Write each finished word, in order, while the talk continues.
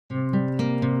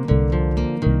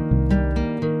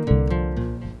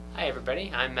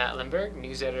everybody. I'm Matt Lindberg,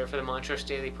 news editor for the Montrose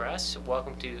Daily Press.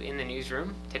 Welcome to In the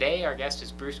Newsroom. Today, our guest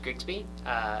is Bruce Grigsby,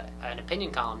 an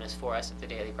opinion columnist for us at the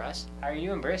Daily Press. How are you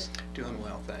doing, Bruce? Doing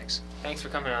well, thanks. Thanks for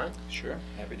coming on. Sure,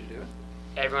 happy to do it.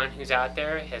 Everyone who's out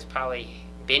there has probably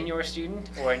been your student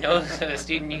or knows the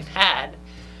student you've had.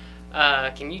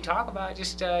 Can you talk about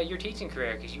just your teaching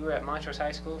career? Because you were at Montrose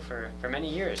High School for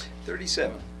many years.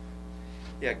 37.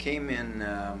 Yeah, came in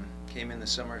the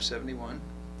summer of '71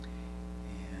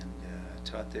 and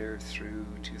taught there through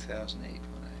 2008 when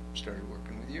I started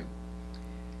working with you.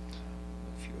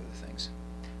 A few other things.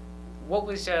 What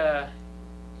was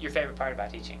your favorite part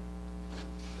about teaching?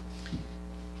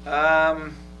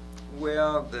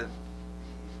 Well,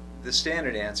 the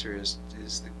standard answer is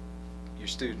your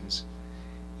students,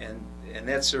 and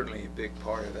that's certainly a big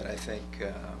part of it. I think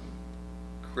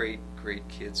great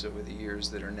kids over the years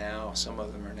that are now, some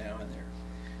of them are now in their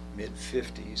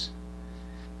mid-50s.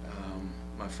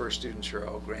 My first students are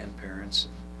all grandparents,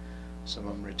 and some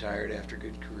of them retired after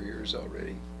good careers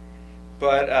already.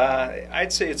 But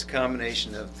I'd say it's a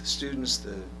combination of the students,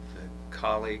 the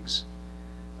colleagues,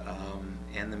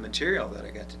 and the material that I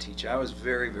got to teach. I was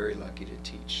very, very lucky to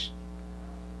teach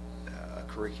a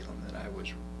curriculum that I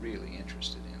was really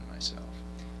interested in myself.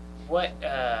 What,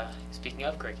 speaking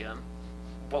of curriculum,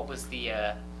 what was the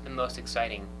most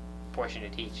exciting portion to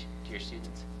teach to your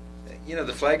students? You know,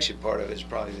 the flagship part of it is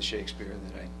probably the Shakespeare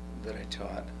that I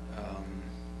taught.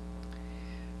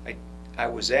 I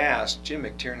was asked, Jim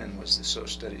McTiernan was the social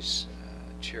studies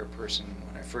chairperson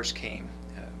when I first came,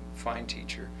 fine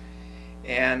teacher,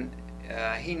 and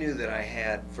he knew that I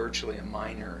had virtually a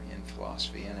minor in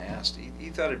philosophy and asked, he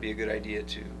thought it'd be a good idea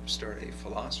to start a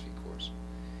philosophy course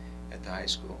at the high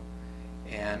school,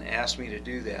 and asked me to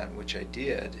do that, which I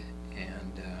did,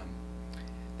 and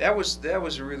that was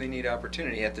a really neat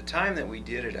opportunity. At the time that we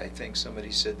did it, I think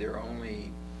somebody said there are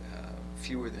only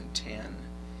fewer than 10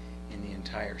 in the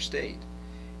entire state,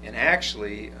 and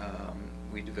actually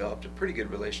we developed a pretty good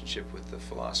relationship with the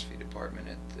philosophy department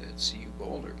at CU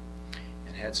Boulder,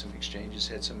 and had some exchanges,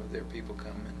 had some of their people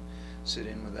come and sit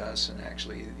in with us, and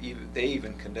actually they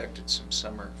even conducted some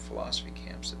summer philosophy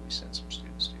camps that we sent some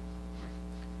students to.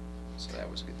 So that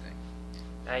was a good thing.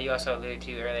 You also alluded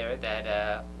to earlier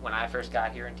that when I first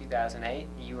got here in 2008,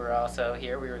 you were also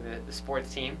here. We were the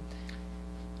sports team.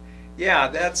 Yeah,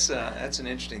 that's an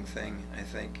interesting thing, I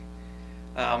think.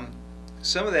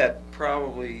 Some of that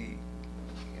probably,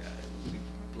 we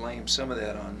blame some of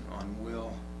that on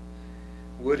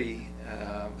Woody,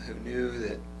 who knew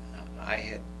that I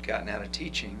had gotten out of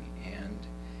teaching, and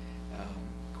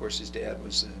of course his dad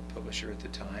was the publisher at the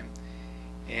time.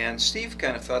 And Steve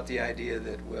kind of thought the idea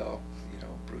that, well, you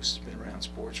know, Bruce has been around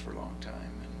sports for a long time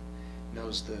and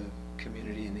knows the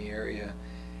community in the area,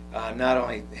 not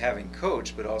only having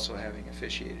coached but also having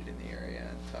officiated in the area,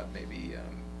 and thought maybe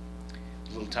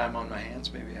a little time on my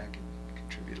hands, maybe I could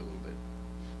contribute a little bit.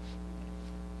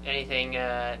 Anything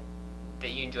that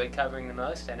you enjoyed covering the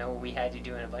most? I know we had you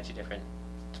doing a bunch of different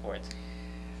sports.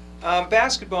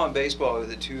 Basketball and baseball are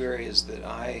the two areas that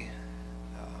I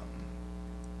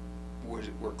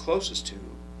were closest to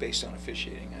based on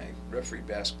officiating. I refereed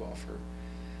basketball for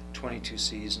 22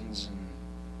 seasons, and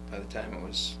by the time it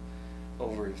was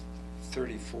over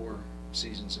 34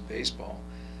 seasons of baseball.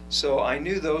 So I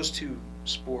knew those two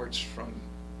sports from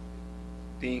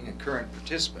being a current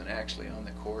participant actually on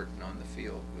the court and on the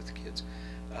field with the kids.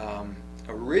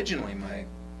 Originally my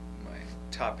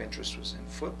top interest was in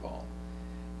football.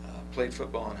 Played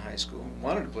football in high school,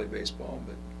 wanted to play baseball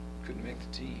but couldn't make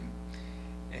the team,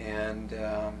 and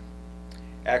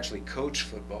actually coached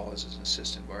football as an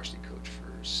assistant varsity coach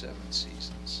for 7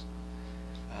 seasons.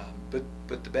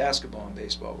 But the basketball and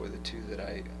baseball were the two that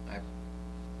I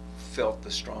felt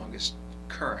the strongest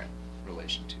current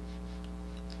relation to.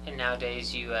 And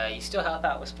nowadays you still help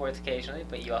out with sports occasionally,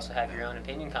 but you also have your own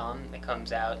opinion column that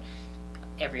comes out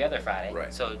every other Friday.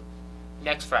 Right. So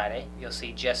next Friday you'll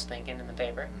see Just Thinking in the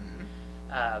paper.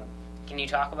 Mm-hmm. Can you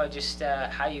talk about just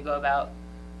how you go about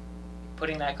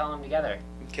putting that column together?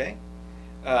 Okay.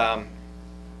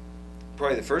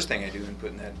 Probably the first thing I do in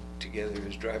putting that together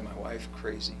is drive my wife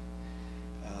crazy.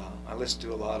 I listen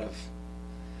to a lot of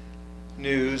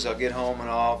news. I'll get home and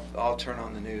I'll turn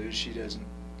on the news. She doesn't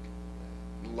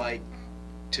like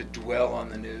to dwell on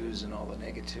the news and all the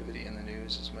negativity in the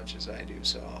news as much as I do,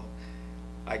 so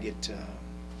I get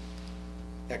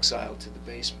exiled to the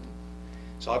basement.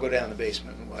 So I'll go down to the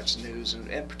basement and watch the news,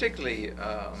 and particularly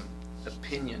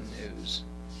opinion news.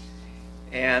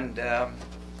 And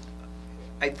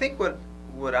I think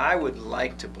what I would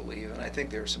like to believe, and I think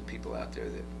there are some people out there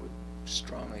that would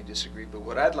strongly disagree, but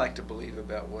what I'd like to believe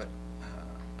about what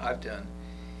I've done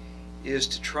is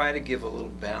to try to give a little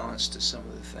balance to some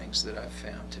of the things that I've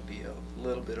found to be a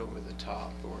little bit over the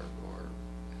top, or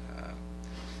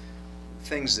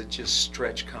things that just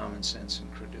stretch common sense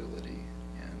and credulity.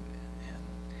 And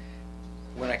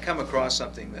when I come across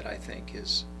something that I think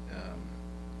is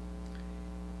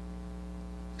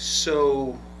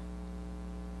so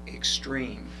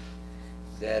extreme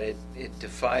that it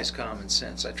defies common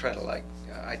sense, I try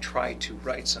to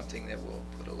write something that will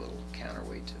put a little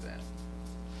counterweight to that.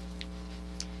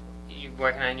 You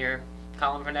working on your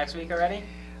column for next week already?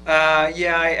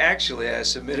 Yeah, I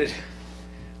submitted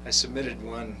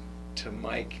one to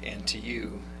Mike and to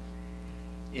you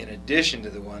in addition to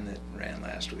the one that ran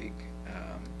last week,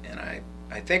 and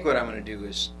I think what I'm going to do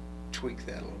is tweak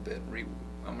that a little bit.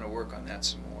 I'm going to work on that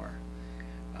some more.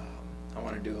 I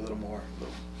want to do a little more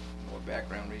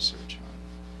background research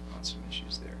on some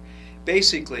issues there.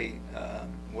 Basically,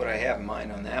 what I have in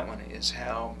mind on that one is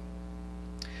how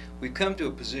we've come to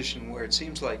a position where it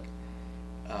seems like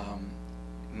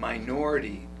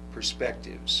minority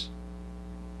perspectives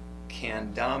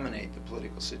can dominate the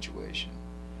political situation.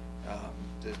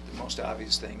 The most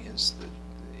obvious thing is that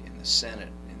in the Senate,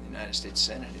 in the United States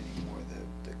Senate anymore,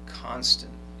 the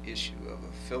constant issue of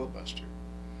a filibuster,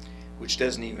 which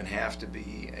doesn't even have to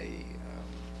be a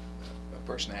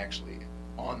person actually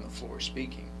on the floor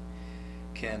speaking,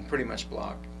 can pretty much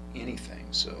block anything.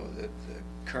 So the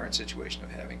current situation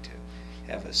of having to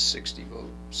have a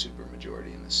 60-vote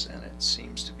supermajority in the Senate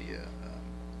seems to be a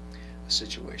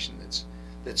situation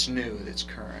that's new, that's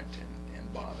current,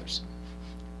 and bothersome.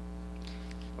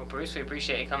 Well, Bruce, we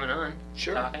appreciate you coming on.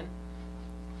 Sure. Talking.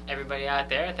 Everybody out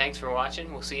there, thanks for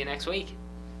watching. We'll see you next week.